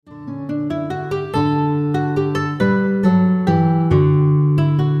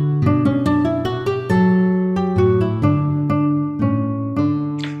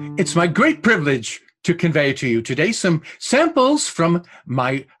It's my great privilege to convey to you today some samples from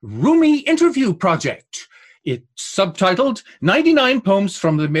my Rumi interview project. It's subtitled 99 Poems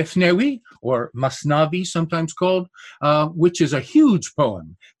from the Mithnawi, or Masnavi sometimes called, which is a huge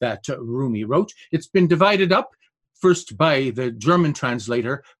poem that Rumi wrote. It's been divided up first by the German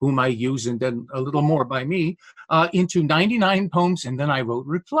translator, whom I use, and then a little more by me, into 99 poems, and then I wrote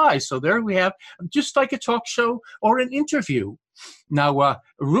replies. So there we have, just like a talk show or an interview. Now,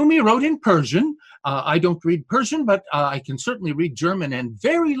 Rumi wrote in Persian. I don't read Persian, but I can certainly read German. And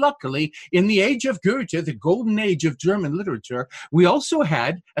very luckily, in the age of Goethe, the golden age of German literature, we also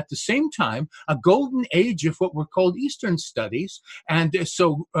had, at the same time, a golden age of what were called Eastern studies. And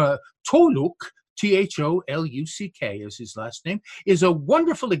so Tholuck, Tholuck is his last name, is a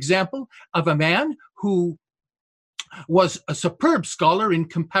wonderful example of a man who was a superb scholar in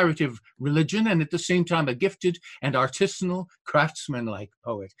comparative religion and at the same time a gifted and artisanal craftsman-like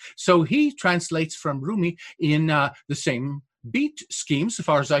poet. So he translates from Rumi in the same beat scheme, so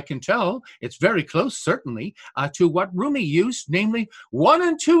far as I can tell. It's very close, certainly, to what Rumi used, namely 1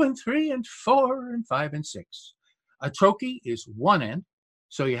 and 2 and 3 and 4 and 5 and 6. A trochee is one end,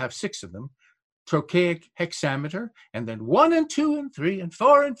 so you have 6 of them. Trochaic hexameter, and then 1 and 2 and 3 and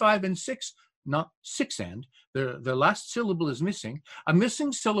 4 and 5 and 6, not 6 end. The last syllable is missing. A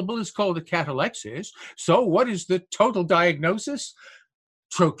missing syllable is called a catalexis. So what is the total diagnosis?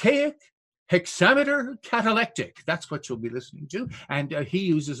 Trochaic hexameter catalectic. That's what you'll be listening to. And he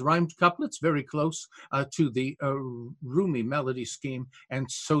uses rhymed couplets very close to the Rumi melody scheme, and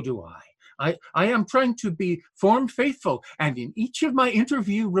so do I. I am trying to be form faithful, and in each of my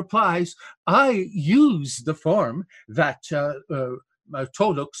interview replies, I use the form that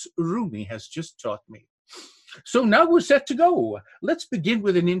Tholuck's Rumi has just taught me. So now we're set to go. Let's begin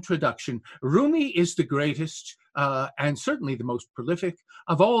with an introduction. Rumi is the greatest and certainly the most prolific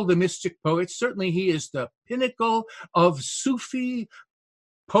of all the mystic poets. Certainly he is the pinnacle of Sufi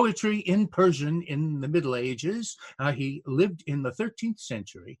poetry in Persian in the Middle Ages. He lived in the 13th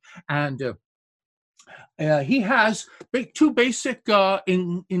century, and he has two basic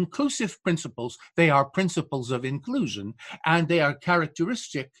inclusive principles. They are principles of inclusion, and they are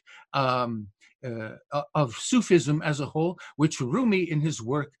characteristic of Sufism as a whole, which Rumi in his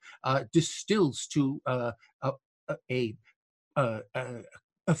work distills to a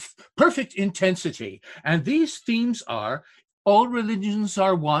perfect intensity. And these themes are: all religions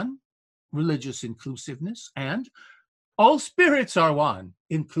are one, religious inclusiveness, and all spirits are one,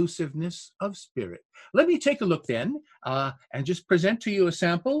 inclusiveness of spirit. Let me take a look then and just present to you a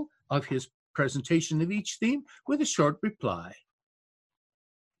sample of his presentation of each theme with a short reply.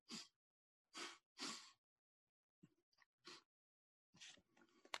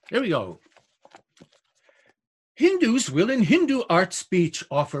 Here we go. Hindus will in Hindu art speech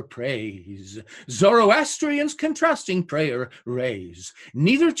offer praise. Zoroastrians contrasting prayer raise.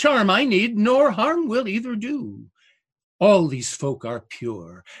 Neither charm I need, nor harm will either do. All these folk are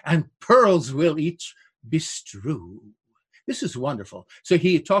pure, and pearls will each bestrew. This is wonderful. So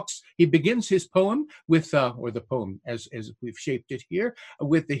he begins his poem with, or the poem as we've shaped it here,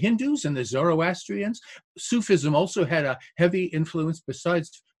 with the Hindus and the Zoroastrians. Sufism also had a heavy influence,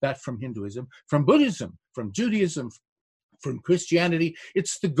 besides that from Hinduism, from Buddhism, from Judaism, from Christianity.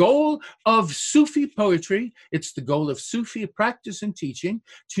 It's the goal of Sufi poetry, it's the goal of Sufi practice and teaching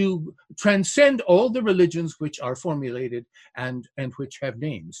to transcend all the religions which are formulated and which have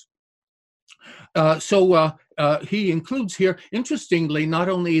names. So he includes here, interestingly, not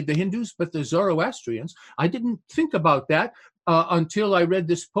only the Hindus, but the Zoroastrians. I didn't think about that until I read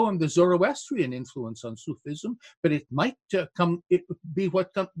this poem, the Zoroastrian influence on Sufism, but it might be what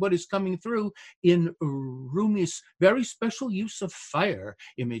is coming through in Rumi's very special use of fire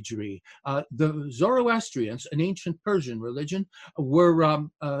imagery. The Zoroastrians, an ancient Persian religion, were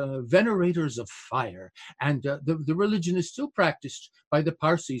venerators of fire, and the religion is still practiced by the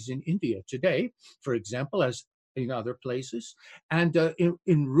Parsis in India today, for example, as in other places. And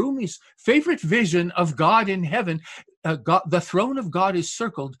in Rumi's favorite vision of God in heaven, the throne of God is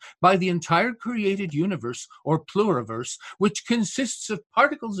circled by the entire created universe, or pluriverse, which consists of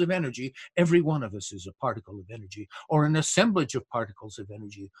particles of energy. Every one of us is a particle of energy, or an assemblage of particles of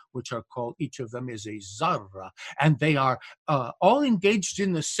energy, which are called, each of them is a zarra, and they are all engaged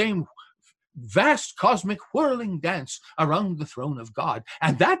in the same vast cosmic whirling dance around the throne of God.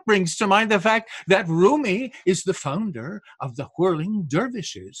 And that brings to mind the fact that Rumi is the founder of the whirling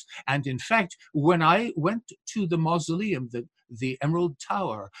dervishes. And in fact, when I went to the mausoleum, the Emerald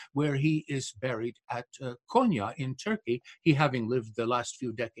Tower, where he is buried at Konya in Turkey, he having lived the last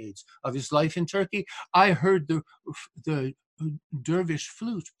few decades of his life in Turkey, I heard the dervish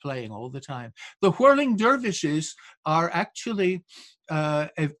flute playing all the time. The whirling dervishes are actually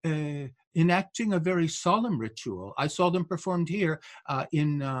enacting a very solemn ritual. I saw them performed here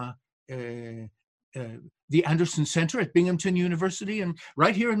in the Anderson Center at Binghamton University, and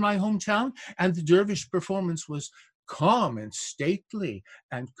right here in my hometown. And the dervish performance was calm and stately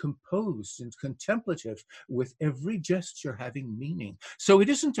and composed and contemplative, with every gesture having meaning. So it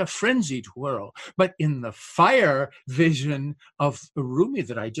isn't a frenzied whirl, but in the fire vision of Rumi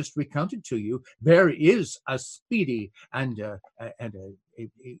that I just recounted to you, there is a speedy and a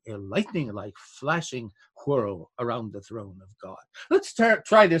lightning-like flashing whirl around the throne of God. Let's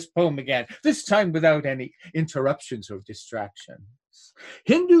try this poem again, this time without any interruptions or distractions.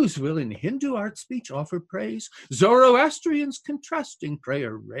 Hindus will in Hindu art speech offer praise, Zoroastrians contrasting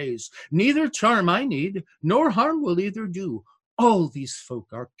prayer raise. Neither charm I need, nor harm will either do. All these folk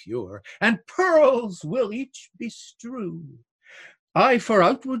are pure, and pearls will each bestrew. I for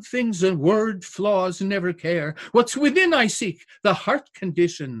outward things and word flaws never care. What's within I seek, the heart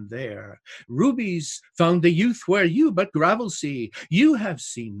condition there. Rubies found the youth where you but gravel see. You have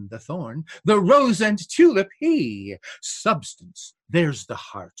seen the thorn, the rose and tulip he. Substance, there's the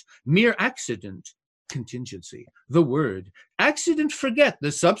heart, mere accident, contingency, the word. Accident forget,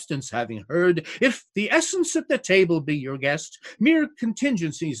 the substance having heard. If the essence at the table be your guest, mere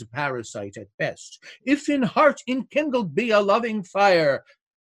contingency's a parasite at best. If in heart enkindled be a loving fire,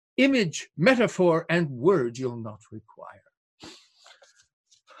 image, metaphor, and word you'll not require.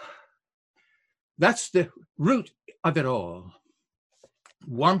 That's the root of it all.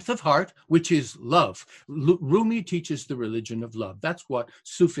 Warmth of heart, which is love. Rumi teaches the religion of love. That's what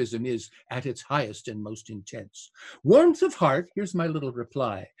Sufism is at its highest and most intense. Warmth of heart, here's my little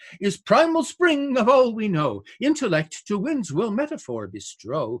reply, is primal spring of all we know. Intellect to winds will metaphor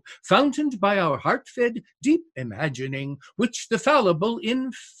bestow, fountained by our heart-fed deep imagining, which the fallible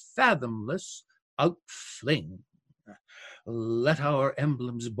in fathomless outfling. Let our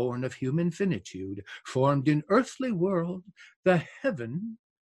emblems born of human finitude, formed in earthly world, the heaven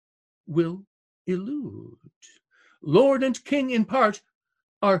will elude. Lord and King in part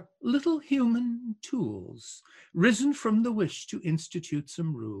are little human tools, risen from the wish to institute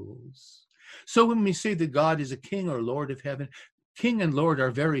some rules. So when we say that God is a king or Lord of heaven, King and Lord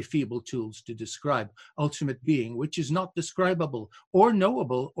are very feeble tools to describe ultimate being, which is not describable or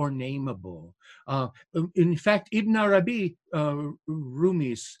knowable or nameable. In fact, Ibn Arabi,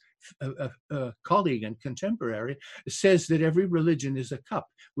 Rumi's colleague and contemporary, says that every religion is a cup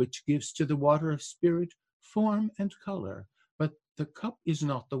which gives to the water of spirit form and color, but the cup is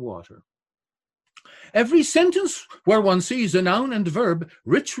not the water. Every sentence where one sees a noun and verb,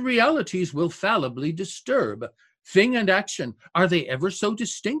 rich realities will fallibly disturb. Thing and action, are they ever so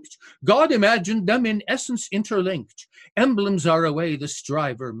distinct? God imagined them in essence interlinked. Emblems are a way the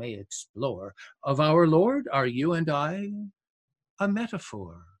striver may explore. Of our Lord are you and I a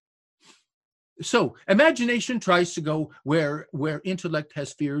metaphor. So imagination tries to go where intellect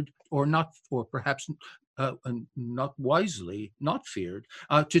has feared or not, or perhaps not wisely, not feared,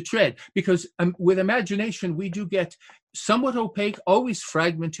 to tread. Because with imagination, we do get somewhat opaque, always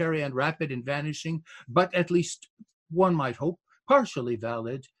fragmentary and rapid in vanishing, but at least one might hope partially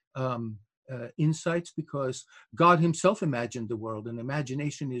valid insights, because God himself imagined the world, and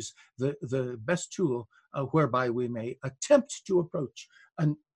imagination is the best tool whereby we may attempt to approach a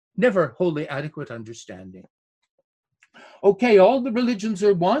never wholly adequate understanding. Okay, all the religions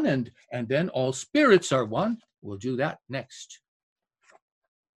are one, and then all spirits are one. We'll do that next.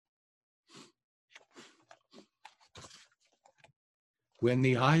 When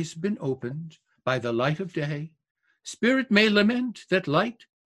the eye's been opened by the light of day, spirit may lament that light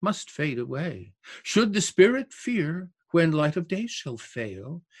must fade away. Should the spirit fear when light of day shall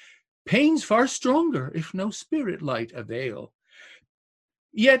fail, pain's far stronger if no spirit light avail.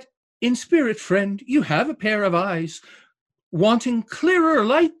 Yet in spirit, friend, you have a pair of eyes, wanting clearer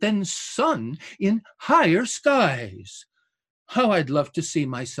light than sun in higher skies. How I'd love to see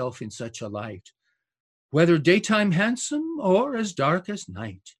myself in such a light, whether daytime handsome or as dark as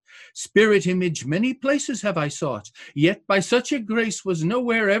night. Spirit image many places have I sought, yet by such a grace was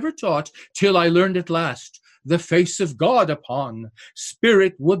nowhere ever taught, till I learned at last the face of God upon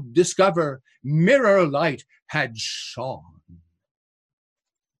spirit would discover mirror light had shone.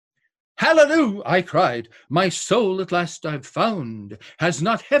 Hallelujah, I cried, my soul at last I've found. Has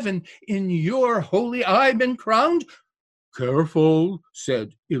not heaven in your holy eye been crowned? Careful,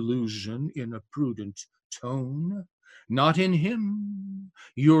 said illusion in a prudent tone. Not in him,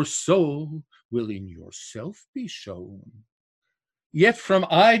 your soul will in yourself be shown. Yet from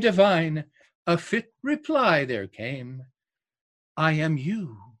eye divine a fit reply there came. I am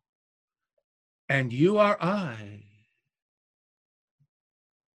you, and you are I.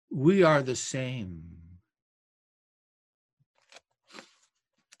 We are the same.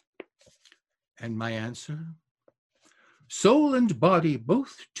 And my answer, soul and body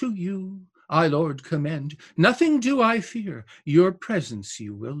both to you I, Lord, commend. Nothing do I fear, your presence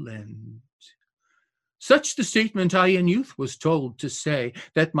you will lend. Such the statement I in youth was told to say,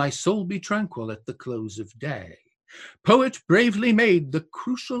 that my soul be tranquil at the close of day. Poet bravely made the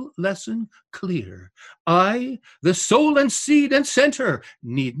crucial lesson clear. I, the soul and seed and center,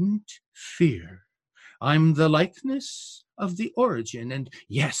 needn't fear. I'm the likeness of the origin, and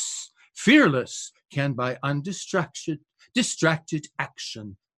yes, fearless can by distracted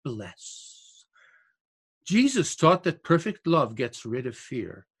action bless. Jesus taught that perfect love gets rid of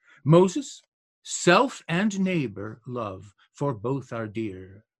fear. Moses, self and neighbor love, for both are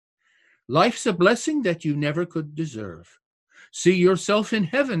dear. Life's a blessing that you never could deserve. See yourself in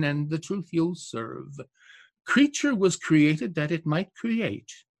heaven and the truth you'll serve. Creature was created that it might create.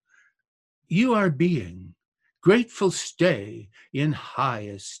 You are being, grateful stay in high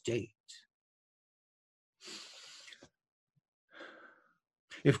estate.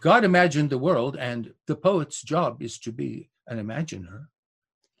 If God imagined the world, and the poet's job is to be an imaginer,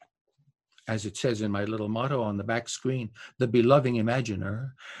 as it says in my little motto on the back screen, the beloved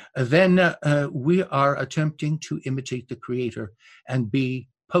imaginer, then we are attempting to imitate the creator and be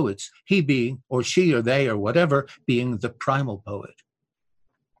poets, he being, or she or they or whatever, being the primal poet.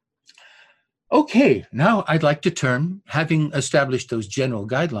 Okay, now I'd like to turn, having established those general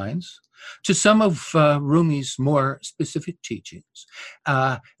guidelines, to some of Rumi's more specific teachings,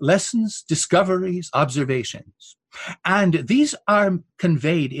 lessons, discoveries, observations. And these are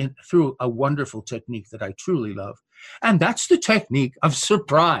conveyed through a wonderful technique that I truly love, and that's the technique of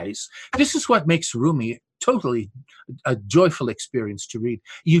surprise. This is what makes Rumi totally a joyful experience to read.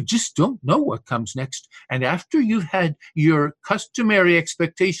 You just don't know what comes next, and after you've had your customary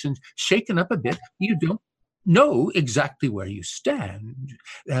expectations shaken up a bit, you don't know exactly where you stand.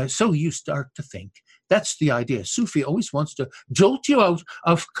 So you start to think. That's the idea. Sufi always wants to jolt you out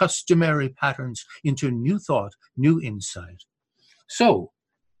of customary patterns into new thought, new insight. So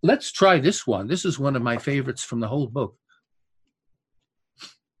let's try this one. This is one of my favorites from the whole book.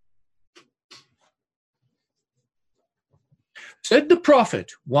 Said the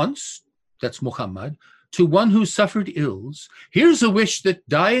prophet once, that's Muhammad, to one who suffered ills, here's a wish that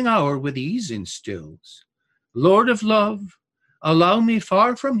dying hour with ease instills. Lord of love, allow me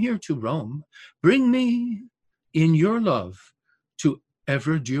far from here to roam. Bring me in your love to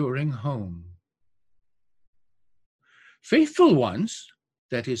ever-during home. Faithful ones,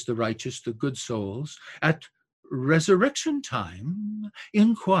 that is the righteous, the good souls, at resurrection time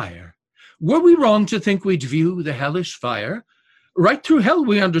inquire, were we wrong to think we'd view the hellish fire? Right through hell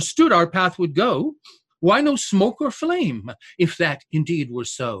we understood our path would go. Why no smoke or flame, if that indeed were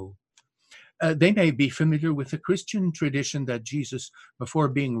so? They may be familiar with the Christian tradition that Jesus, before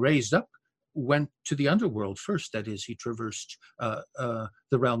being raised up, went to the underworld first. That is, he traversed the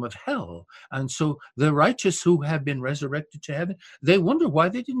realm of hell. And so the righteous who have been resurrected to heaven, they wonder why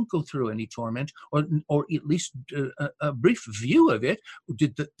they didn't go through any torment, or at least a brief view of it.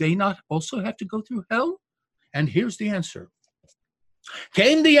 Did they not also have to go through hell? And here's the answer.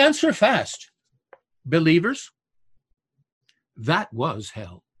 Came the answer fast. Believers, that was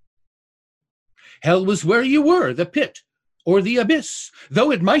hell. Hell was where you were, the pit or the abyss, though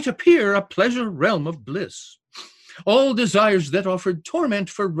it might appear a pleasure realm of bliss. All desires that offered torment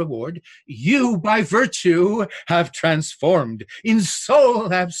for reward, you by virtue have transformed, in soul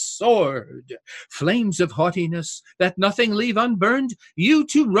have soared. Flames of haughtiness that nothing leave unburned, you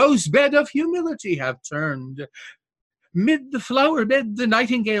to rosebed of humility have turned. Mid the flower bed the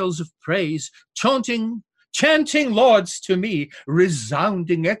nightingales of praise, chanting lauds to me,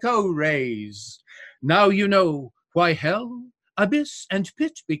 resounding echo raise. Now you know why hell, abyss, and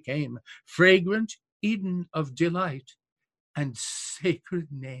pit became fragrant Eden of delight and sacred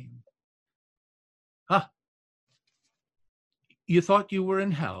name. You thought you were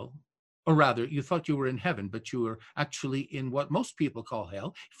in hell, or rather, you thought you were in heaven, but you were actually in what most people call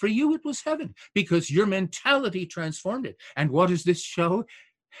hell. For you, it was heaven, because your mentality transformed it. And what does this show?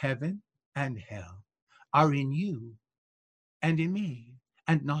 Heaven and hell are in you and in me,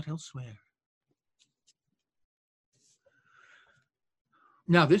 and not elsewhere.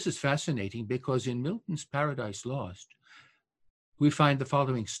 Now, this is fascinating because in Milton's Paradise Lost, we find the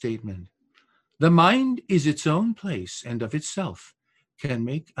following statement. The mind is its own place, and of itself can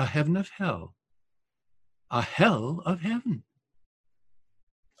make a heaven of hell, a hell of heaven.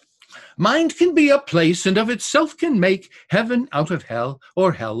 Mind can be a place and of itself can make heaven out of hell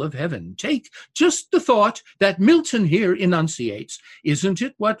or hell of heaven. Take just the thought that Milton here enunciates. Isn't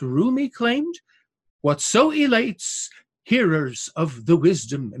it what Rumi claimed? What so elates hearers of the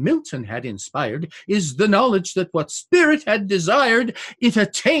wisdom Milton had inspired is the knowledge that what spirit had desired, it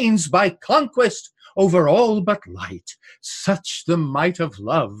attains by conquest over all but light. Such the might of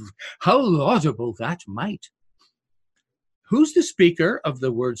love, how laudable that might. Who's the speaker of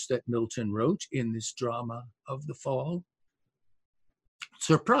the words that Milton wrote in this drama of the fall?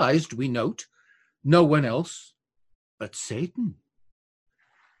 Surprised, we note, no one else but Satan.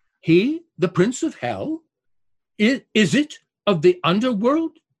 He, the prince of hell, is it of the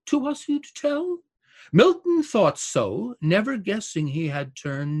underworld to us he'd tell? Milton thought so, never guessing he had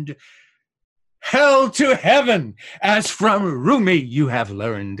turned hell to heaven, as from Rumi you have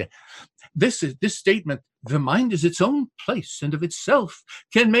learned. This statement, the mind is its own place and of itself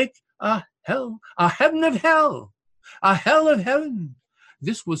can make a hell, a heaven of hell, a hell of heaven.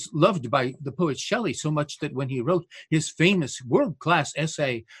 This was loved by the poet Shelley so much that when he wrote his famous world-class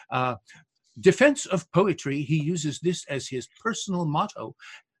essay, Defense of Poetry, he uses this as his personal motto,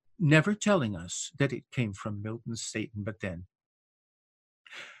 never telling us that it came from Milton's Satan, but then.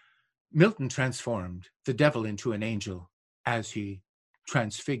 Milton transformed the devil into an angel as he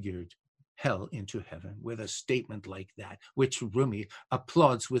transfigured hell into heaven with a statement like that, which Rumi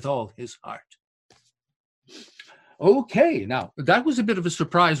applauds with all his heart. Okay, now that was a bit of a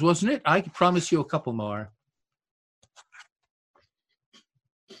surprise, wasn't it? I promise you a couple more.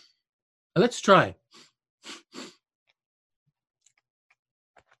 Let's try.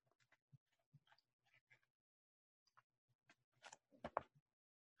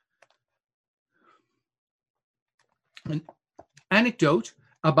 An anecdote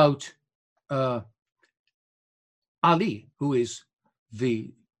about Ali, who is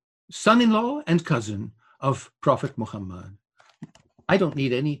the son-in-law and cousin of Prophet Muhammad. I don't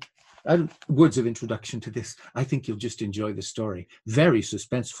need any words of introduction to this. I think you'll just enjoy the story, very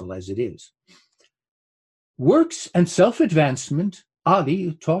suspenseful as it is. Works and self-advancement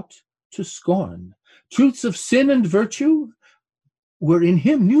Ali taught to scorn. Truths of sin and virtue were in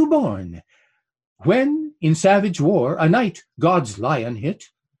him newborn. When, in savage war, a knight God's lion hit,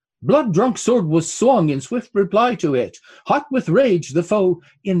 blood-drunk sword was swung in swift reply to it. Hot with rage, the foe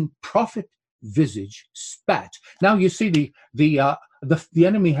in prophet visage spat. Now you see the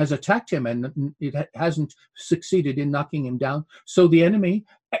enemy has attacked him and it hasn't succeeded in knocking him down. So the enemy,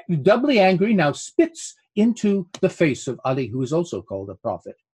 doubly angry, now spits into the face of Ali, who is also called a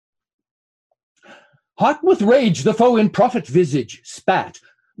prophet. Hot with rage, the foe in prophet visage spat.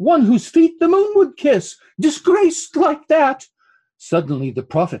 One whose feet the moon would kiss, disgraced like that. Suddenly the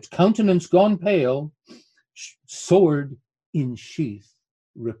prophet, countenance gone pale, sword in sheath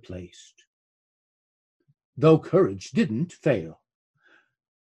replaced, though courage didn't fail.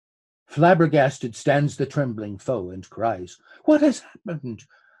 Flabbergasted stands the trembling foe and cries, "What has happened?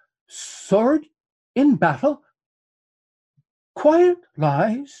 Sword in battle? Quiet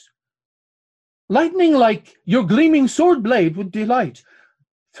lies? Lightning like your gleaming sword blade would delight.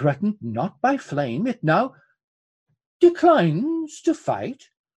 Threatened not by flame, it now declines to fight.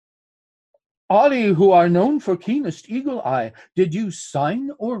 Ali, who are known for keenest eagle eye, did you sign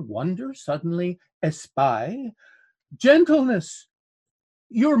or wonder suddenly espy? Gentleness,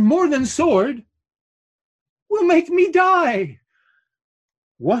 your more than sword, will make me die.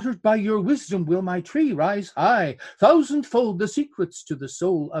 Watered by your wisdom will my tree rise high, thousandfold the secrets to the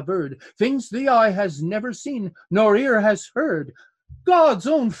soul averred, things the eye has never seen, nor ear has heard. God's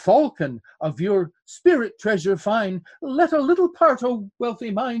own falcon, of your spirit treasure fine, let a little part, O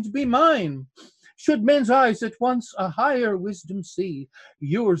wealthy mind, be mine. Should men's eyes at once a higher wisdom see,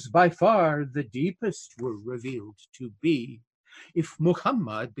 yours by far the deepest were revealed to be. If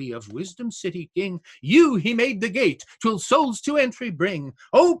Muhammad be of wisdom city king, you he made the gate, 'twill souls to entry bring.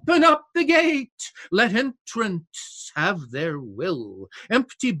 Open up the gate, let entrants have their will.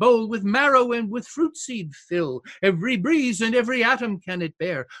 Empty bowl with marrow and with fruit seed fill. Every breeze and every atom can it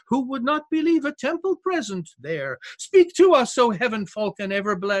bear. Who would not believe a temple present there? Speak to us, O heaven falcon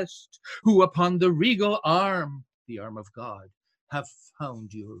ever blessed, who upon the regal arm, the arm of God, have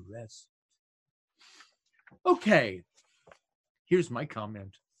found your rest. Okay. Here's my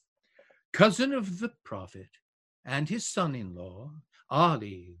comment. Cousin of the prophet and his son-in-law,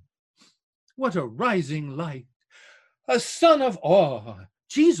 Ali. What a rising light, a son of awe.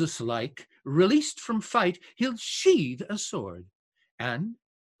 Jesus-like, released from fight, he'll sheathe a sword. And,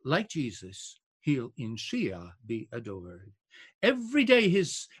 like Jesus, he'll in Shia be adored. Every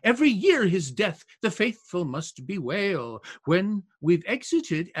year his death the faithful must bewail. When we've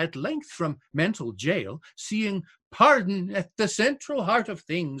exited at length from mental jail, seeing pardon at the central heart of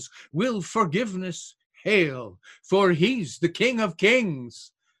things, will forgiveness hail, for he's the King of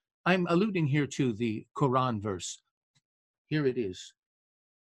Kings. I'm alluding here to the Qur'an verse. Here it is.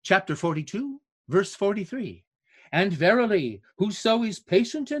 Chapter 42, verse 43. And verily, whoso is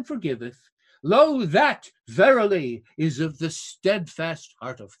patient and forgiveth, lo, that verily is of the steadfast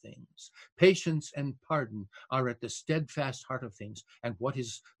heart of things. Patience and pardon are at the steadfast heart of things. And what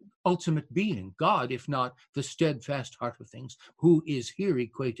is ultimate being? God, if not the steadfast heart of things, who is here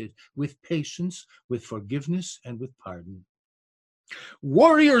equated with patience, with forgiveness, and with pardon.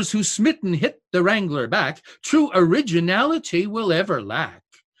 Warriors who smitten hit the wrangler back, true originality will ever lack.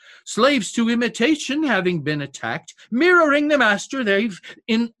 Slaves to imitation having been attacked, mirroring the master they've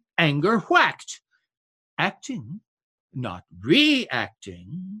in anger whacked. Acting, not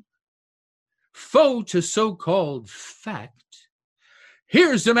reacting. Foe to so-called fact.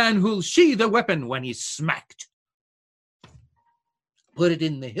 Here's a man who'll sheathe a weapon when he's smacked. Put it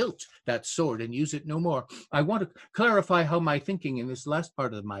in the hilt, that sword, and use it no more. I want to clarify how my thinking in this last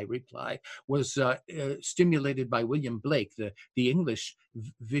part of my reply was stimulated by William Blake, the English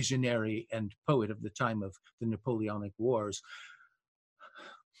visionary and poet of the time of the Napoleonic Wars.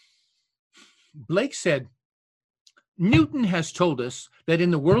 Blake said, Newton has told us that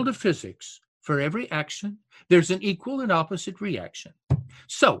in the world of physics, for every action, there's an equal and opposite reaction.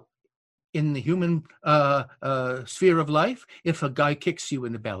 So, in the human sphere of life, if a guy kicks you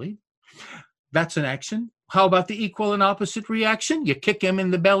in the belly, that's an action. How about the equal and opposite reaction? You kick him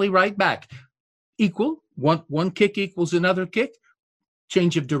in the belly right back. Equal, one kick equals another kick.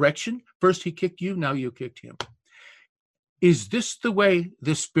 Change of direction. First he kicked you, now you kicked him. Is this the way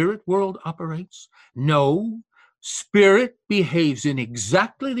the spirit world operates? No. Spirit behaves in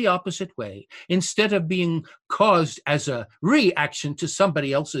exactly the opposite way. Instead of being caused as a reaction to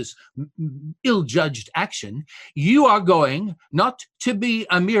somebody else's ill-judged action, you are going not to be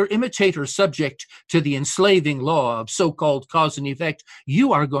a mere imitator subject to the enslaving law of so-called cause and effect.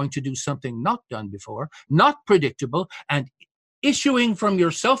 You are going to do something not done before, not predictable, and issuing from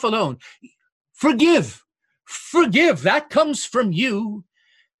yourself alone. Forgive. Forgive. That comes from you,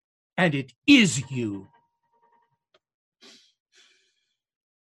 and it is you.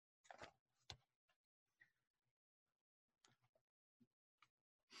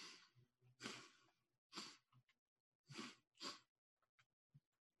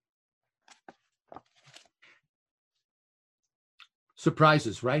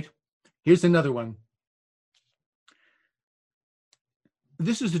 Surprises, right? Here's another one.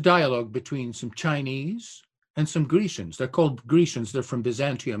 This is a dialogue between some Chinese and some Grecians. They're called Grecians. They're from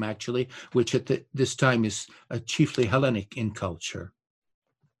Byzantium, actually, which at this time is chiefly Hellenic in culture.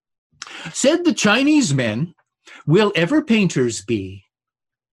 Said the Chinese men, will ever painters be?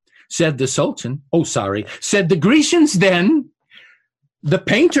 Said the Sultan, said the Grecians then, the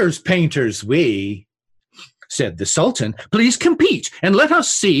painters we. Said the Sultan, please compete and let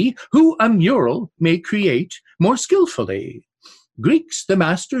us see who a mural may create more skillfully. Greeks the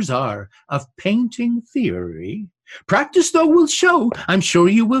masters are of painting theory. Practice though will show, I'm sure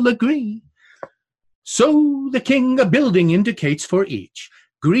you will agree. So the king a building indicates for each.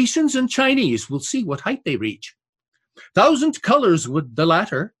 Grecians and Chinese will see what height they reach. 1,000 colors would the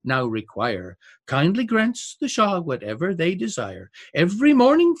latter now require. Kindly grants the Shah whatever they desire. Every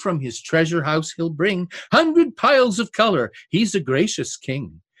morning from his treasure house he'll bring 100 piles of color. He's a gracious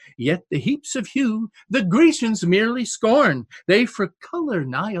king. Yet the heaps of hue the Grecians merely scorn. They for color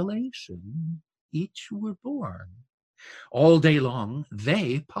annihilation each were born. All day long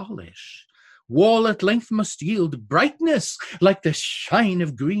they polish. Wall at length must yield brightness like the shine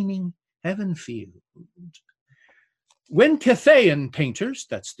of greening heaven field. When Cathayan painters,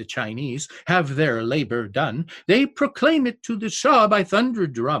 that's the Chinese, have their labor done, they proclaim it to the Shah by thunder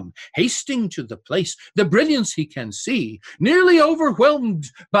drum. Hasting to the place, the brilliance he can see, nearly overwhelmed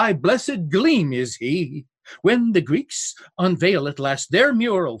by blessed gleam is he. When the Greeks unveil at last their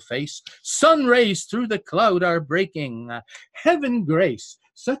mural face, sun rays through the cloud are breaking. Heaven grace,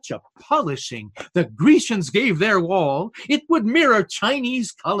 such a polishing the Grecians gave their wall, it would mirror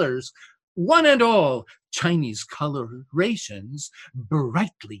Chinese colors. One and all, Chinese colorations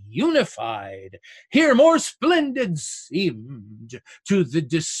brightly unified, here more splendid seemed to the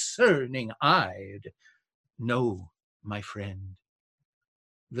discerning-eyed. No, my friend,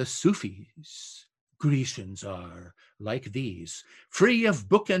 the Sufis Grecians are like these, free of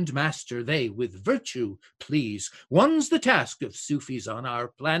book and master, they with virtue please. One's the task of Sufis on our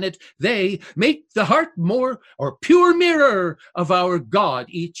planet, they make the heart more or pure mirror of our God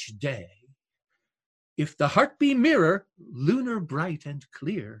each day. If the heart be mirror, lunar bright and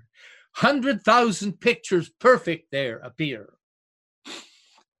clear, 100,000 pictures perfect there appear.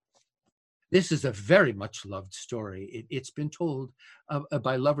 This is a very much loved story. It's been told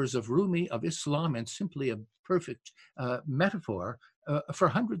by lovers of Rumi, of Islam, and simply a perfect metaphor for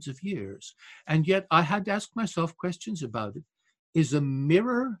hundreds of years. And yet I had to ask myself questions about it. Is a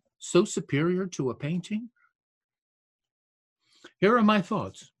mirror so superior to a painting? Here are my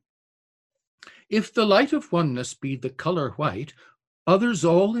thoughts. If the light of oneness be the color white, others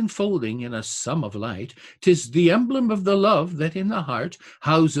all enfolding in a sum of light, 'tis the emblem of the love that in the heart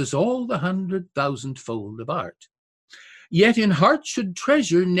houses all the 100,000-fold of art. Yet in heart should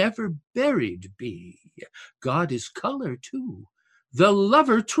treasure never buried be. God is color too. The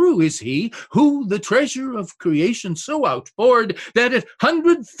lover true is he, who the treasure of creation so outpoured that it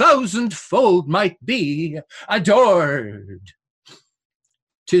 100,000-fold might be adored.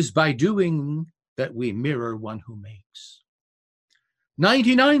 'Tis by doing that we mirror one who makes.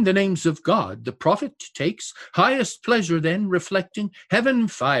 99 the names of God the prophet takes, highest pleasure then reflecting heaven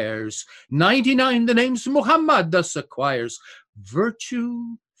fires. 99 the names Muhammad thus acquires,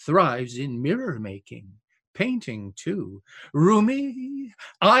 virtue thrives in mirror making, painting too. Rumi,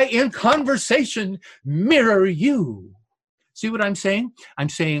 I in conversation mirror you. See what I'm saying? I'm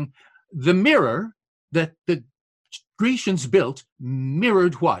saying the mirror that the Grecians built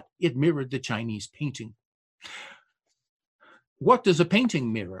mirrored what? It mirrored the Chinese painting. What does a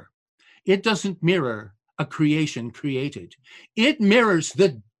painting mirror? It doesn't mirror a creation created. It mirrors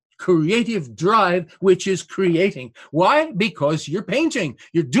the creative drive which is creating. Why? Because you're painting,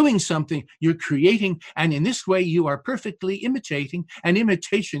 you're doing something, you're creating, and in this way you are perfectly imitating, and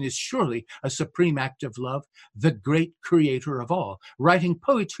imitation is surely a supreme act of love, the great creator of all. Writing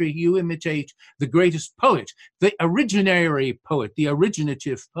poetry, you imitate the greatest poet, the originary poet, the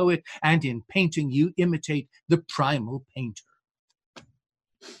originative poet, and in painting you imitate the primal painter.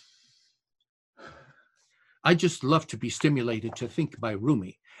 I just love to be stimulated to think by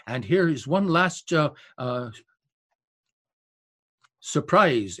Rumi. And here is one last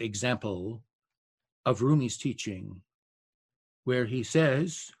surprise example of Rumi's teaching, where he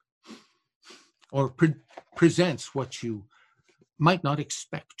says, or presents what you might not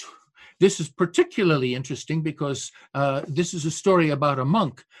expect. This is particularly interesting because this is a story about a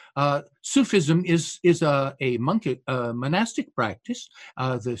monk. Sufism is a monastic practice.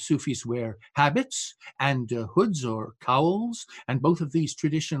 The Sufis wear habits and hoods or cowls, and both of these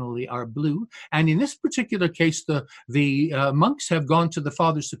traditionally are blue. And in this particular case, the monks have gone to the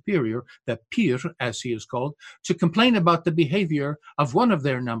Father Superior, the Pir, as he is called, to complain about the behavior of one of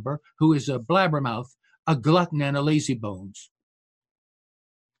their number, who is a blabbermouth, a glutton, and a lazybones.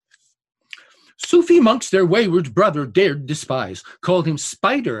 Sufi monks their wayward brother dared despise, called him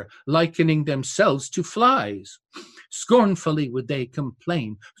spider, likening themselves to flies. Scornfully would they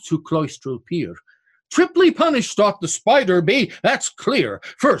complain to cloistral Pir. Triply punished ought the spider be, that's clear.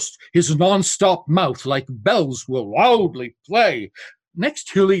 First, his non-stop mouth like bells will loudly play. Next,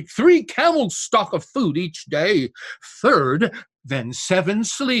 he'll eat 3 camels' stock of food each day. Third, then 7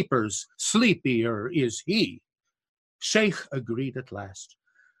 sleepers, sleepier is he. Sheikh agreed at last.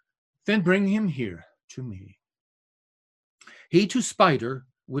 Then bring him here to me. He to Spider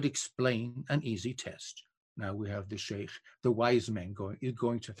would explain an easy test. Now we have the sheikh, the wise man,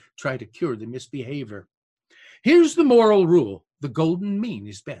 going to try to cure the misbehavior. Here's the moral rule. The golden mean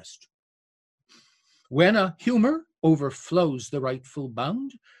is best. When a humor overflows the rightful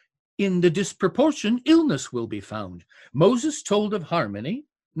bound, in the disproportion illness will be found. Moses told of harmony,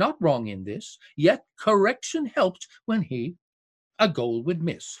 not wrong in this, yet correction helped when he a goal would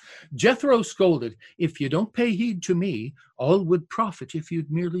miss. Jethro scolded, if you don't pay heed to me, all would profit if you'd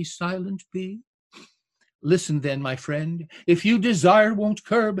merely silent be. Listen then, my friend, if you desire won't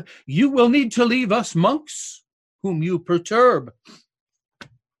curb, you will need to leave us monks, whom you perturb.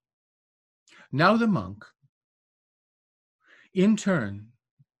 Now the monk, in turn,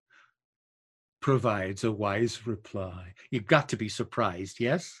 provides a wise reply. You've got to be surprised,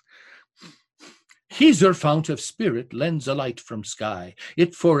 yes? He's our fount of spirit, lends a light from sky.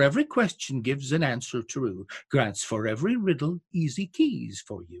 It for every question gives an answer true, grants for every riddle easy keys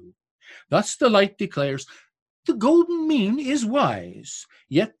for you. Thus the light declares, the golden mean is wise,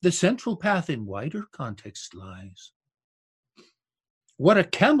 yet the central path in wider context lies. What a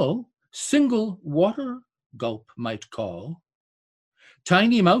camel single water gulp might call,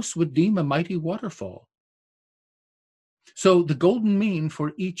 Tiny mouse would deem a mighty waterfall. So the golden mean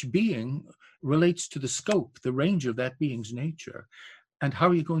for each being relates to the scope, the range of that being's nature. And how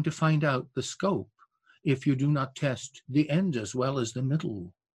are you going to find out the scope if you do not test the end as well as the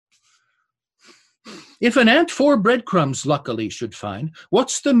middle? If an ant 4 breadcrumbs luckily should find,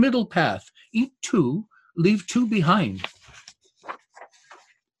 what's the middle path? Eat 2, leave 2 behind.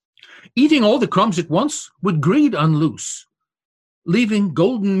 Eating all the crumbs at once would greed unloose. Leaving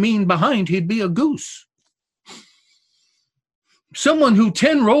golden mean behind, he'd be a goose. Someone who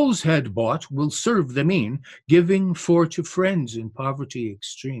 10 rolls had bought will serve the mean, giving 4 to friends in poverty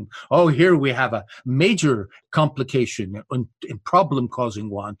extreme. Oh, here we have a major complication and problem-causing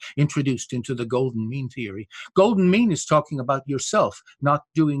one introduced into the golden mean theory. Golden mean is talking about yourself, not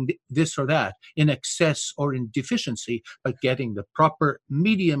doing this or that in excess or in deficiency, but getting the proper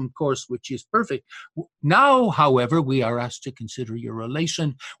medium course, which is perfect. Now, however, we are asked to consider your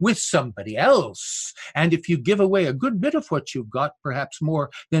relation with somebody else. And if you give away a good bit of what you've got, perhaps more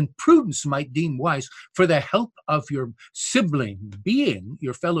than prudence might deem wise, for the help of your sibling being,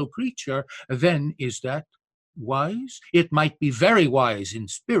 your fellow creature, then is that wise? It might be very wise in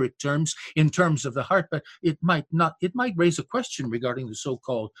spirit terms, in terms of the heart, but it might not. It might raise a question regarding the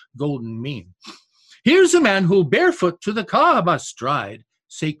so-called golden mean. Here's a man who'll barefoot to the Kaaba stride,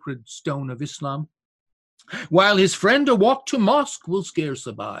 sacred stone of Islam, while his friend a walk to mosque will scarce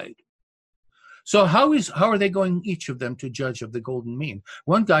abide. So how are they going, each of them, to judge of the golden mean?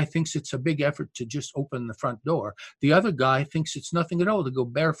 One guy thinks it's a big effort to just open the front door. The other guy thinks it's nothing at all to go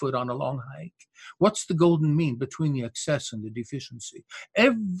barefoot on a long hike. What's the golden mean between the excess and the deficiency?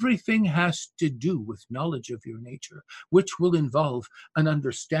 Everything has to do with knowledge of your nature, which will involve an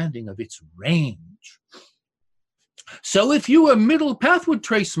understanding of its range. So if you a middle path would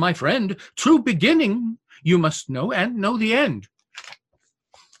trace, my friend, true beginning you must know and know the end.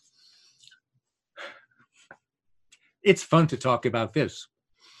 It's fun to talk about this.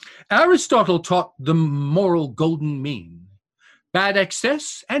 Aristotle taught the moral golden mean, bad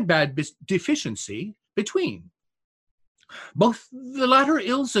excess and bad deficiency between. Both the latter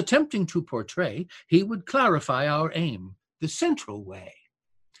ills attempting to portray, he would clarify our aim, the central way.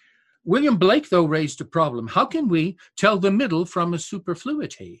 William Blake, though, raised a problem. How can we tell the middle from a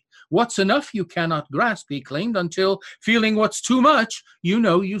superfluity? What's enough you cannot grasp, he claimed, until feeling what's too much, you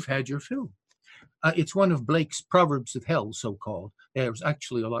know you've had your fill. It's one of Blake's proverbs of hell, so-called. There's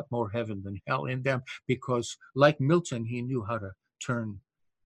actually a lot more heaven than hell in them because, like Milton, he knew how to turn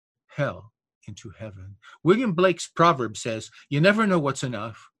hell into heaven. William Blake's proverb says, you never know what's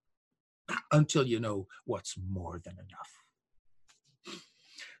enough until you know what's more than enough.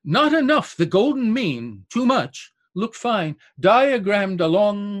 Not enough, the golden mean, too much, look fine, diagrammed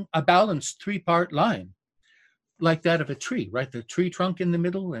along a balanced 3-part line, like that of a tree, right? The tree trunk in the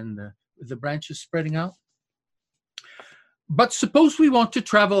middle and the branches spreading out. But suppose we want to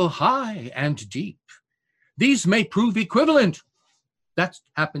travel high and deep. These may prove equivalent. That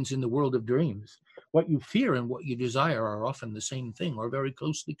happens in the world of dreams. What you fear and what you desire are often the same thing or very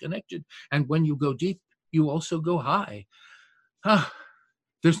closely connected. And when you go deep, you also go high.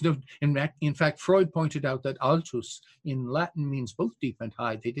 There's no, in fact, Freud pointed out that altus in Latin means both deep and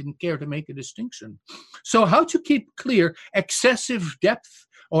high. They didn't care to make a distinction. So how to keep clear excessive depth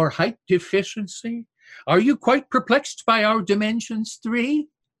or height deficiency? Are you quite perplexed by our dimensions 3?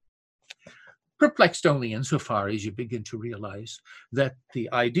 Perplexed only insofar as you begin to realize that the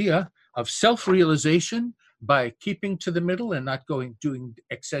idea of self-realization by keeping to the middle and not doing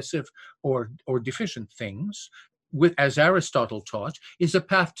excessive or deficient things, as Aristotle taught, is a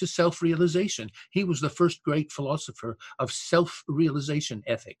path to self-realization. He was the first great philosopher of self-realization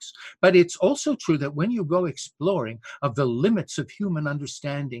ethics. But it's also true that when you go exploring of the limits of human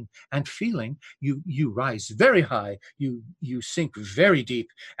understanding and feeling, you rise very high, you sink very deep,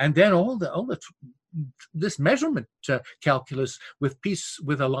 and then this measurement calculus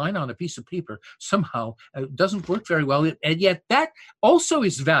with a line on a piece of paper somehow doesn't work very well, and yet that also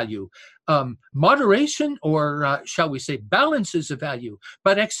is value. Moderation, or shall we say balance, is a value,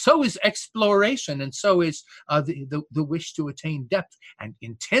 but so is exploration, and so is the wish to attain depth and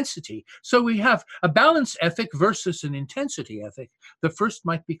intensity. So we have a balance ethic versus an intensity ethic. The first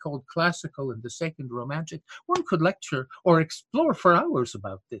might be called classical and the second romantic. One could lecture or explore for hours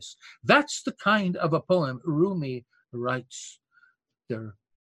about this. That's the kind of a poem Rumi writes. There,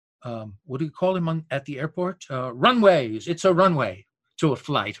 what do you call him at the airport? Runways. It's a runway to a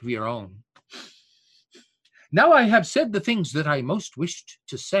flight of your own. Now I have said the things that I most wished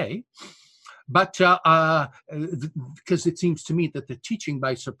to say, But because it seems to me that the teaching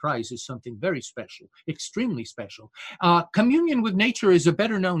by surprise is something very special, extremely special. Communion with nature is a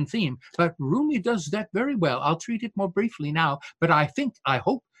better known theme, but Rumi does that very well. I'll treat it more briefly now, but I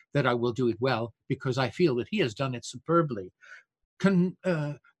hope that I will do it well, because I feel that he has done it superbly.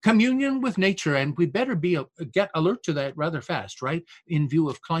 Communion with nature, and we better get alert to that rather fast, right? In view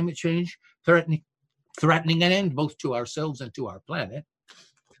of climate change threatening an end both to ourselves and to our planet.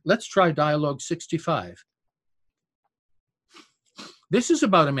 Let's try dialogue 65. This is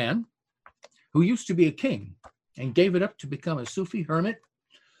about a man who used to be a king and gave it up to become a Sufi hermit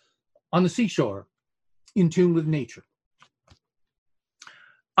on the seashore, in tune with nature.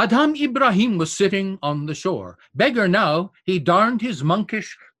 Adham Ibrahim was sitting on the shore. Beggar now, he darned his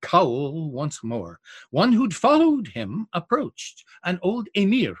monkish cowl once more. One who'd followed him approached, an old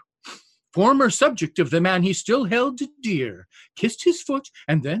emir, former subject of the man he still held dear, kissed his foot,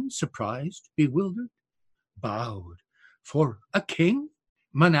 and then, surprised, bewildered, bowed. For a king,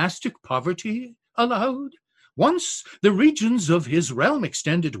 monastic poverty allowed? Once the regions of his realm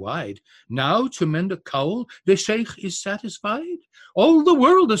extended wide, now to mend a cowl the sheikh is satisfied? All the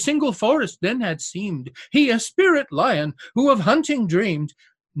world a single forest then had seemed, he a spirit lion who of hunting dreamed.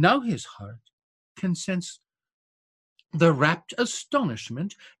 Now his heart can sense the rapt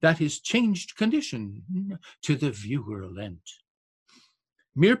astonishment that his changed condition to the viewer lent.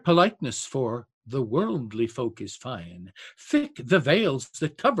 Mere politeness for the worldly folk is fine, thick the veils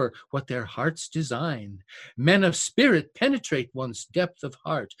that cover what their hearts design. Men of spirit penetrate one's depth of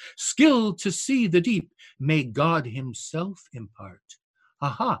heart, skill to see the deep may God himself impart.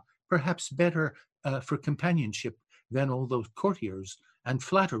 Aha, perhaps better for companionship than all those courtiers and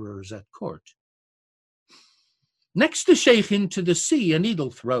flatterers at court. Next the sheikh into the sea a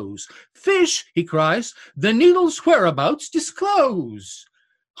needle throws. Fish, he cries, the needle's whereabouts disclose.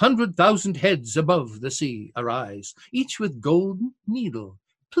 100,000 heads above the sea arise, each with golden needle,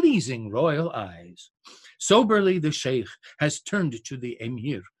 pleasing royal eyes. Soberly the sheikh has turned to the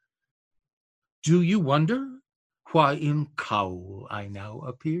emir. Do you wonder why in cowl I now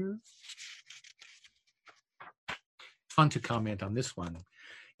appear? Fun to comment on this one.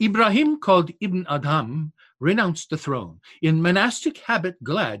 Ibrahim, called Ibn Adhàm, renounced the throne. In monastic habit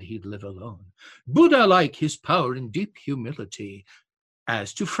glad he'd live alone. Buddha-like his power in deep humility.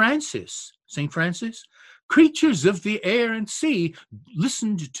 As to Francis, St. Francis, creatures of the air and sea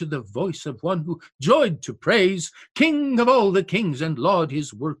listened to the voice of one who joyed to praise, King of all the kings, and laud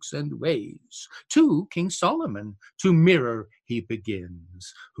his works and ways. To King Solomon to mirror he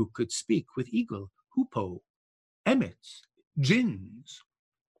begins, who could speak with eagle, hoopoe, emmets, jinns.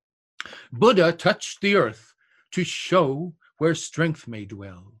 Buddha touched the earth to show where strength may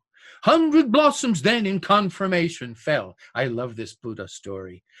dwell. 100 blossoms then in confirmation fell. I love this Buddha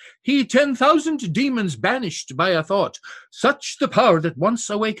story. He 10,000 demons banished by a thought, such the power that once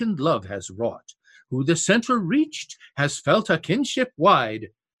awakened love has wrought. Who the center reached has felt a kinship wide,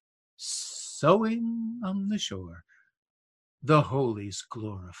 sowing on the shore the holies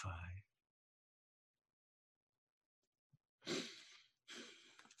glorify.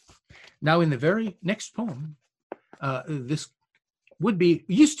 Now in the very next poem, this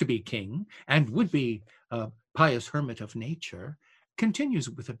used to be king and would be pious hermit of nature, continues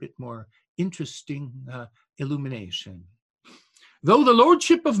with a bit more interesting illumination. Though the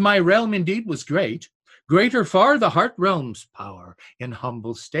lordship of my realm indeed was great, greater far the heart realm's power in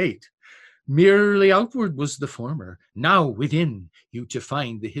humble state. Merely outward was the former, now within you to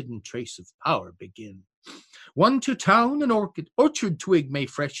find the hidden trace of power begin. One to town an orchard twig may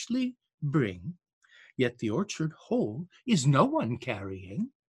freshly bring, yet the orchard whole is no one carrying.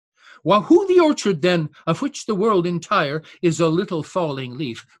 While who the orchard then, of which the world entire is a little falling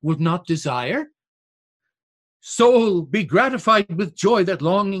leaf, would not desire? Soul, be gratified with joy that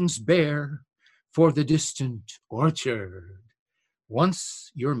longings bear for the distant orchard.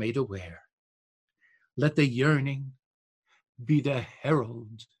 Once you're made aware, let the yearning be the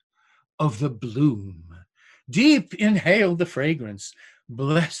herald of the bloom. Deep inhale the fragrance,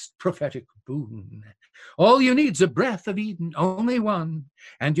 blessed prophetic boon. All you need's a breath of Eden, only one,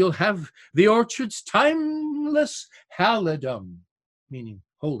 and you'll have the orchard's timeless halidom, meaning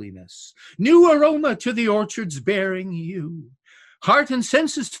holiness. New aroma to the orchard's bearing you. Heart and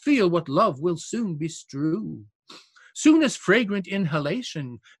senses feel what love will soon bestrew. Soon as fragrant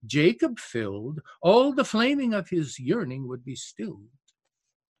inhalation Jacob filled, all the flaming of his yearning would be stilled.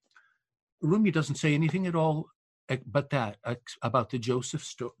 Rumi doesn't say anything at all but that about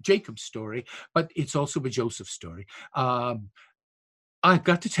the Jacob story, but it's also a Joseph story. I've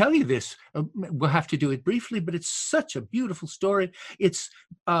got to tell you this. We'll have to do it briefly, but it's such a beautiful story. It's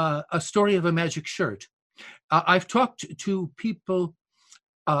a story of a magic shirt. I've talked to people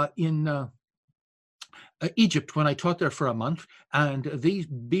in Egypt when I taught there for a month, and these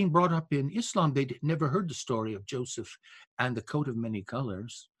being brought up in Islam, they'd never heard the story of Joseph and the coat of many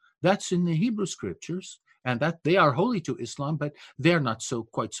colors. That's in the Hebrew scriptures, and that they are holy to Islam, but they're not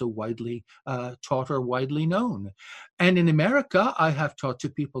quite so widely taught or widely known. And in America, I have taught to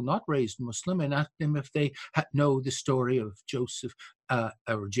people not raised Muslim and asked them if they know the story of Joseph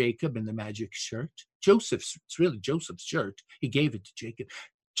or Jacob and the magic shirt. It's really Joseph's shirt. He gave it to Jacob.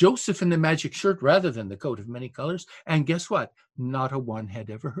 Joseph in the magic shirt rather than the coat of many colors. And guess what? Not a one had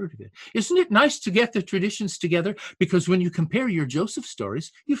ever heard of it. Isn't it nice to get the traditions together? Because when you compare your Joseph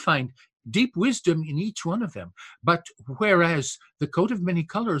stories, you find deep wisdom in each one of them. But whereas the coat of many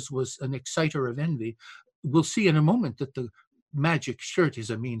colors was an exciter of envy, we'll see in a moment that the magic shirt is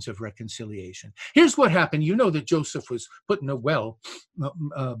a means of reconciliation. Here's what happened. You know that Joseph was put in a well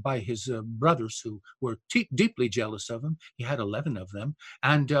by his brothers who were deeply jealous of him. He had 11 of them.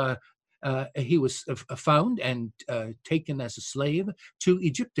 And he was found and taken as a slave to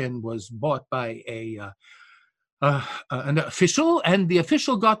Egypt and was bought by an official. And the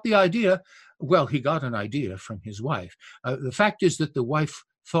official got the idea. Well, he got an idea from his wife. The fact is that the wife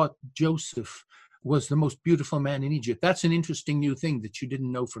thought Joseph was the most beautiful man in Egypt. That's an interesting new thing that you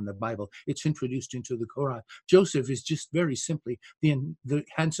didn't know from the Bible. It's introduced into the Qur'an. Joseph is just very simply the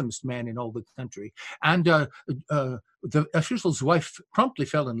handsomest man in all the country. And the official's wife promptly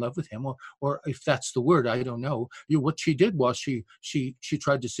fell in love with him, or if that's the word, I don't know. What she did was she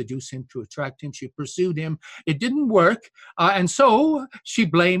tried to seduce him, to attract him. She pursued him. It didn't work, and so she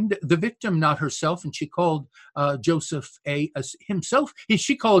blamed the victim, not herself, and she called Joseph himself.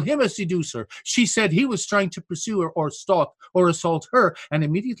 She called him a seducer. She said he was trying to pursue her or stalk or assault her, and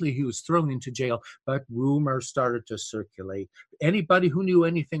immediately he was thrown into jail. But rumors started to circulate. Anybody who knew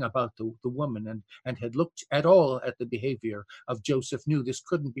anything about the woman and had looked at all at the behavior of Joseph knew this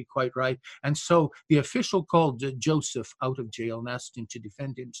couldn't be quite right. And so the official called Joseph out of jail and asked him to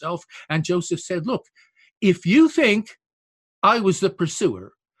defend himself. And Joseph said, look, if you think I was the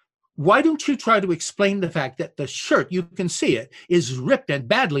pursuer, why don't you try to explain the fact that the shirt, you can see it, is ripped and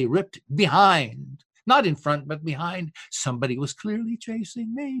badly ripped behind, not in front, but behind. Somebody was clearly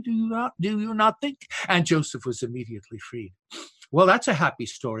chasing me. Do you not think? And Joseph was immediately freed. Well, that's a happy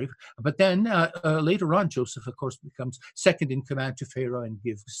story. But then later on, Joseph, of course, becomes second in command to Pharaoh and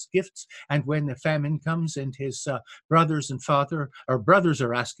gives gifts. And when the famine comes and his brothers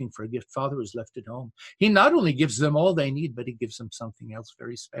are asking for a gift, father is left at home. He not only gives them all they need, but he gives them something else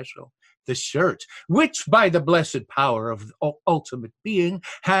very special, the shirt, which by the blessed power of the ultimate being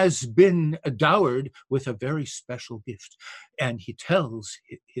has been dowered with a very special gift. And he tells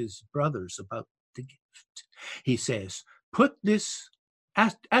his brothers about the gift. He says,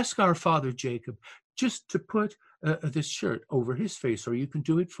 ask our father Jacob just to put this shirt over his face, or you can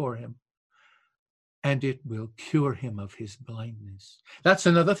do it for him, and it will cure him of his blindness. That's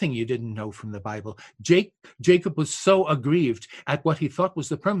another thing you didn't know from the Bible. Jacob was so aggrieved at what he thought was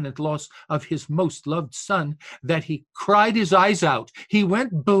the permanent loss of his most loved son that he cried his eyes out. He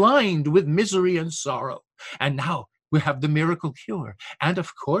went blind with misery and sorrow. And now we have the miracle cure. And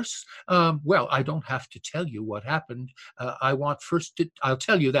of course, well, I don't have to tell you what happened. I'll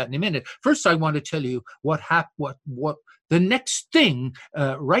tell you that in a minute. First, I want to tell you what the next thing,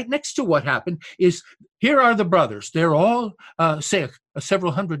 right next to what happened, is here are the brothers. They're all,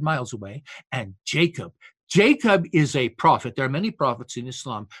 several hundred miles away. And Jacob is a prophet. There are many prophets in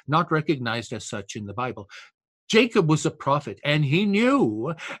Islam, not recognized as such in the Bible. Jacob was a prophet, and he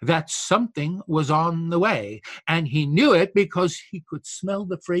knew that something was on the way, and he knew it because he could smell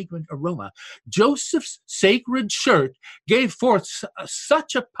the fragrant aroma. Joseph's sacred shirt gave forth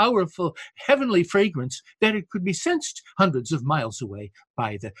such a powerful heavenly fragrance that it could be sensed hundreds of miles away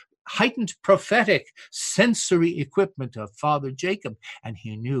by the heightened prophetic sensory equipment of Father Jacob, and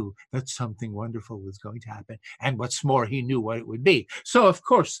he knew that something wonderful was going to happen. And what's more, he knew what it would be. So, of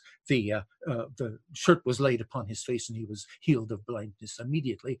course, the shirt was laid upon his face, and he was healed of blindness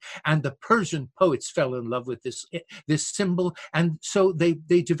immediately. And the Persian poets fell in love with this symbol, and so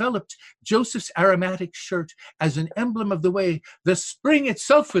they developed Joseph's aromatic shirt as an emblem of the way the spring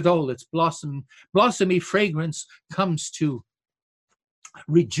itself, with all its blossomy fragrance, comes to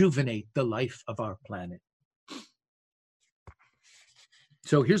rejuvenate the life of our planet.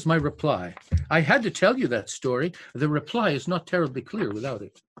 So here's my reply. I had to tell you that story. The reply is not terribly clear without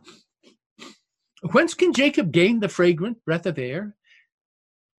it. Whence can Jacob gain the fragrant breath of air?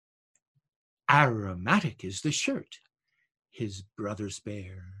 Aromatic is the shirt. his brothers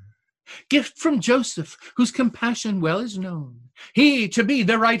bear. Gift from Joseph, whose compassion well is known, he to be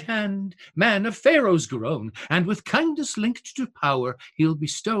the right hand man of Pharaoh's grown, and with kindness linked to power, he'll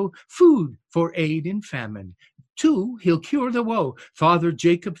bestow food for aid in famine. Too, he'll cure the woe Father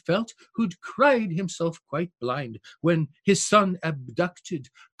Jacob felt, who'd cried himself quite blind when his son abducted.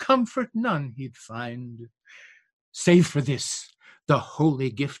 Comfort none he'd find. Save for this, the holy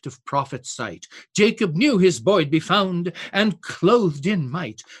gift of prophet's sight, Jacob knew his boy'd be found and clothed in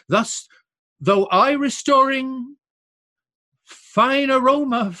might. Thus, though I restoring fine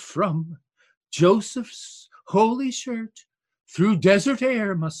aroma from Joseph's holy shirt, through desert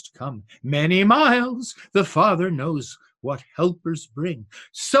air must come many miles, the Father knows what helpers bring.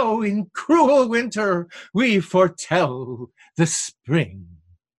 So in cruel winter we foretell the spring.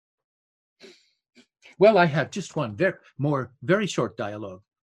 Well, I have just one very short dialogue.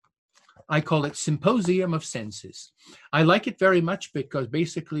 I call it Symposium of Senses. I like it very much because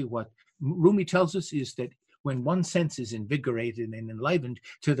basically what Rumi tells us is that when one sense is invigorated and enlivened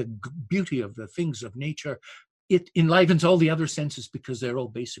to the beauty of the things of nature, it enlivens all the other senses because they're all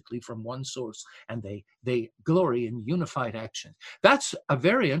basically from one source and they glory in unified action. That's a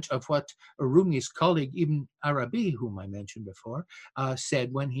variant of what Rumi's colleague Ibn Arabi, whom I mentioned before,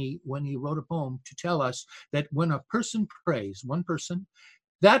 said when he wrote a poem to tell us that when a person prays, one person,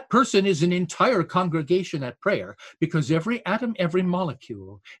 that person is an entire congregation at prayer, because every atom, every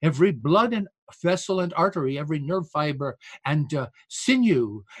molecule, every blood and vessel and artery, every nerve fiber and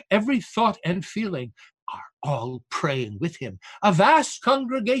sinew, every thought and feeling are all praying with him. A vast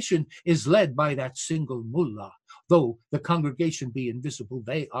congregation is led by that single mullah. Though the congregation be invisible,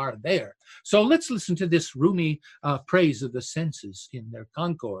 they are there. So let's listen to this Rumi praise of the senses in their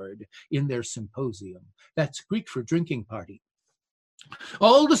concord, in their symposium. That's Greek for drinking party.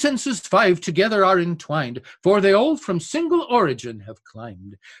 All the senses five together are entwined, for they all from single origin have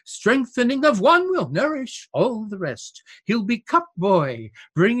climbed. Strengthening of one will nourish all the rest. He'll be cup boy,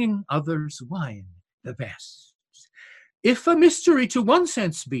 bringing others wine the best. If a mystery to one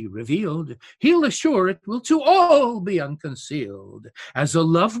sense be revealed, he'll assure it will to all be unconcealed. As a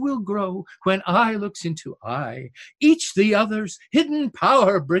love will grow when eye looks into eye, each the other's hidden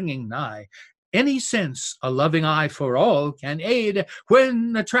power bringing nigh. Any sense a loving eye for all can aid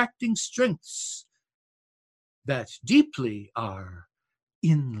when attracting strengths that deeply are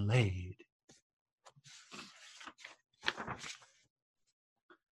inlaid.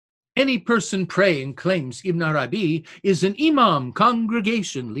 Any person praying, claims Ibn Arabi, is an imam,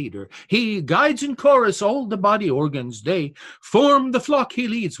 congregation leader. He guides in chorus all the body organs. They form the flock he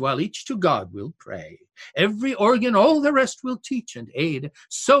leads, while each to God will pray. Every organ all the rest will teach and aid.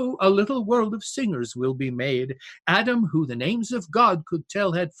 So a little world of singers will be made. Adam, who the names of God could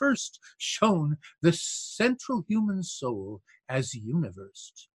tell, had first shown the central human soul as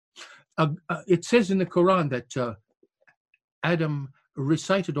universe. It says in the Qur'an that Adam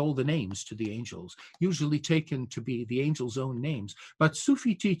recited all the names to the angels, usually taken to be the angels' own names. But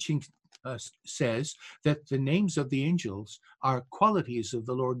Sufi teaching says that the names of the angels are qualities of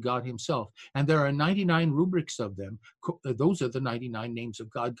the Lord God himself. And there are 99 rubrics of them. Those are the 99 names of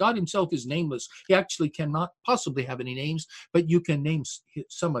God. God himself is nameless. He actually cannot possibly have any names, but you can name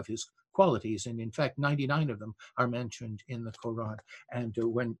some of his qualities. And in fact, 99 of them are mentioned in the Quran. And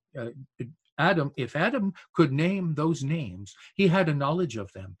if Adam could name those names, he had a knowledge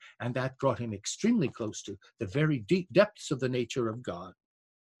of them, and that brought him extremely close to the very deep depths of the nature of God.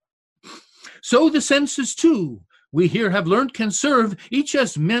 So the senses too, we here have learned, can serve each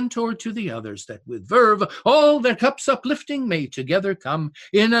as mentor to the others, that with verve all their cups uplifting may together come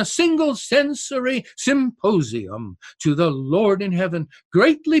in a single sensory symposium to the Lord in heaven,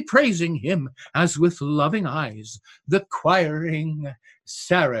 greatly praising him as with loving eyes the choiring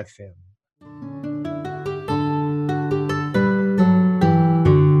seraphim.